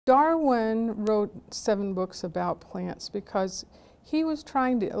Darwin wrote 7 books about plants because he was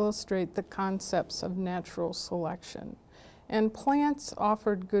trying to illustrate the concepts of natural selection. And plants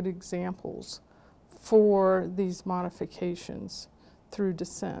offered good examples for these modifications through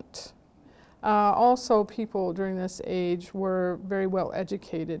descent. Also, people during this age were very well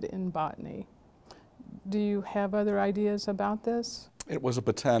educated in botany. Do you have other ideas about this? It was a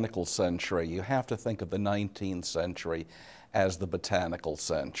botanical century. You have to think of the 19th century as the botanical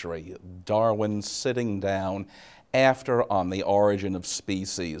century. Darwin sitting down after On the Origin of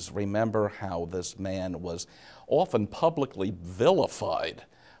Species. Remember how this man was often publicly vilified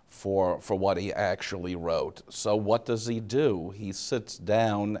for what he actually wrote. So what does he do? He sits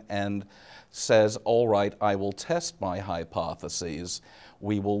down and says, all right, I will test my hypotheses.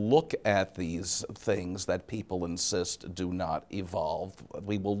 We will look at these things that people insist do not evolve.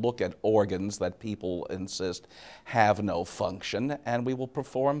 We will look at organs that people insist have no function, and we will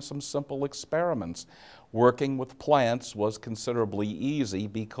perform some simple experiments. Working with plants was considerably easy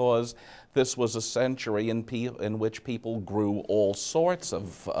because this was a century in which people grew all sorts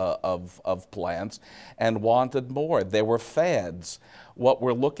of plants and wanted more. There were fads. What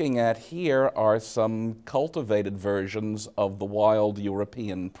we're looking at here are some cultivated versions of the wild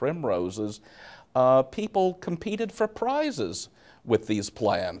European primroses. People competed for prizes with these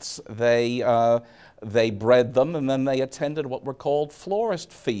plants. They bred them, and then they attended what were called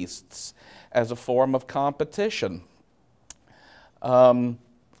florist feasts as a form of competition.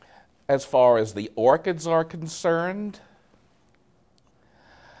 As far as the orchids are concerned,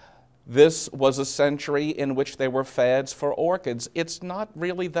 this was a century in which there were fads for orchids. It's not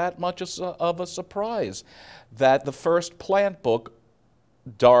really that much of a surprise that the first plant book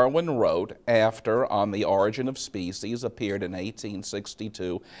Darwin wrote after On the Origin of Species appeared in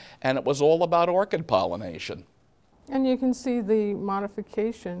 1862, and it was all about orchid pollination. And you can see the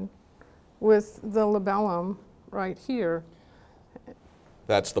modification with the labellum right here.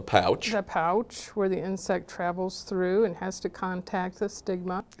 That's the pouch. The pouch where the insect travels through and has to contact the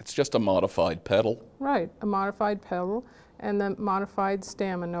stigma. It's just a modified petal. Right, a modified petal, and the modified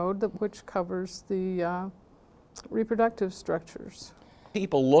staminode, which covers the reproductive structures.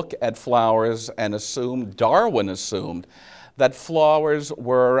 People look at flowers and assume, Darwin assumed, that flowers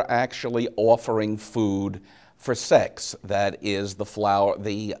were actually offering food for sex. That is,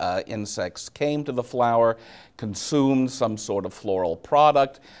 the insects came to the flower, consumed some sort of floral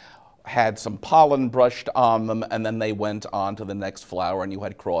product, had some pollen brushed on them, and then they went on to the next flower and you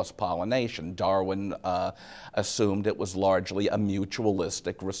had cross-pollination. Darwin assumed it was largely a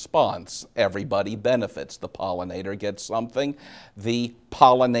mutualistic response. Everybody benefits. The pollinator gets something, the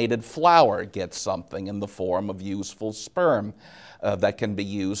pollinated flower gets something in the form of useful sperm that can be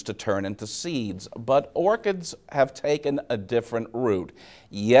used to turn into seeds. But orchids have taken a different route.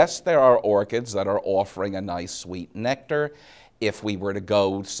 Yes, there are orchids that are offering a nice sweet nectar. If we were to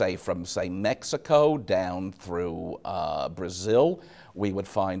go, from Mexico down through Brazil, we would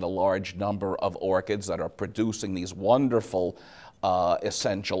find a large number of orchids that are producing these wonderful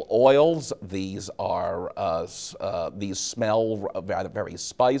essential oils. These smell very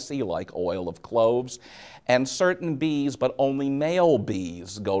spicy, like oil of cloves. And certain bees, but only male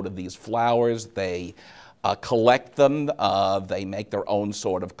bees, go to these flowers. They collect them, they make their own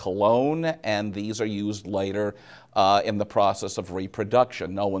sort of cologne, and these are used later in the process of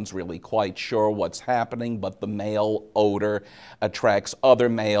reproduction. No one's really quite sure what's happening, but the male odor attracts other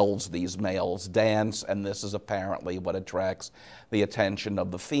males. These males dance, and this is apparently what attracts the attention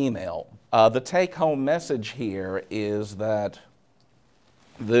of the female. The take-home message here is that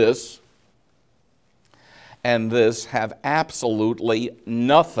this and this have absolutely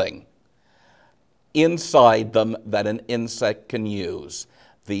nothing inside them that an insect can use.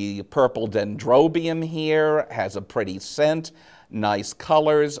 The purple dendrobium here has a pretty scent, nice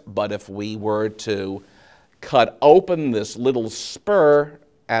colors, but if we were to cut open this little spur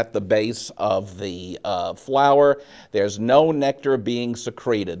at the base of the flower, there's no nectar being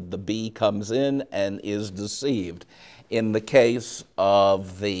secreted. The bee comes in and is deceived. In the case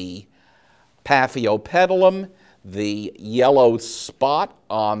of the Paphiopedilum, the yellow spot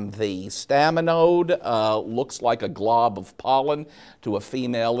on the staminode looks like a glob of pollen to a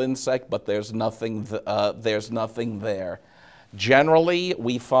female insect, but there's nothing there. Generally,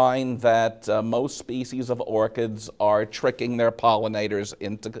 we find that most species of orchids are tricking their pollinators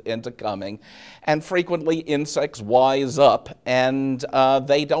into coming, and frequently insects wise up, and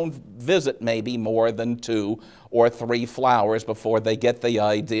they don't visit maybe more than 2 or 3 flowers before they get the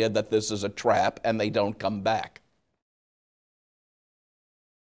idea that this is a trap, and they don't come back.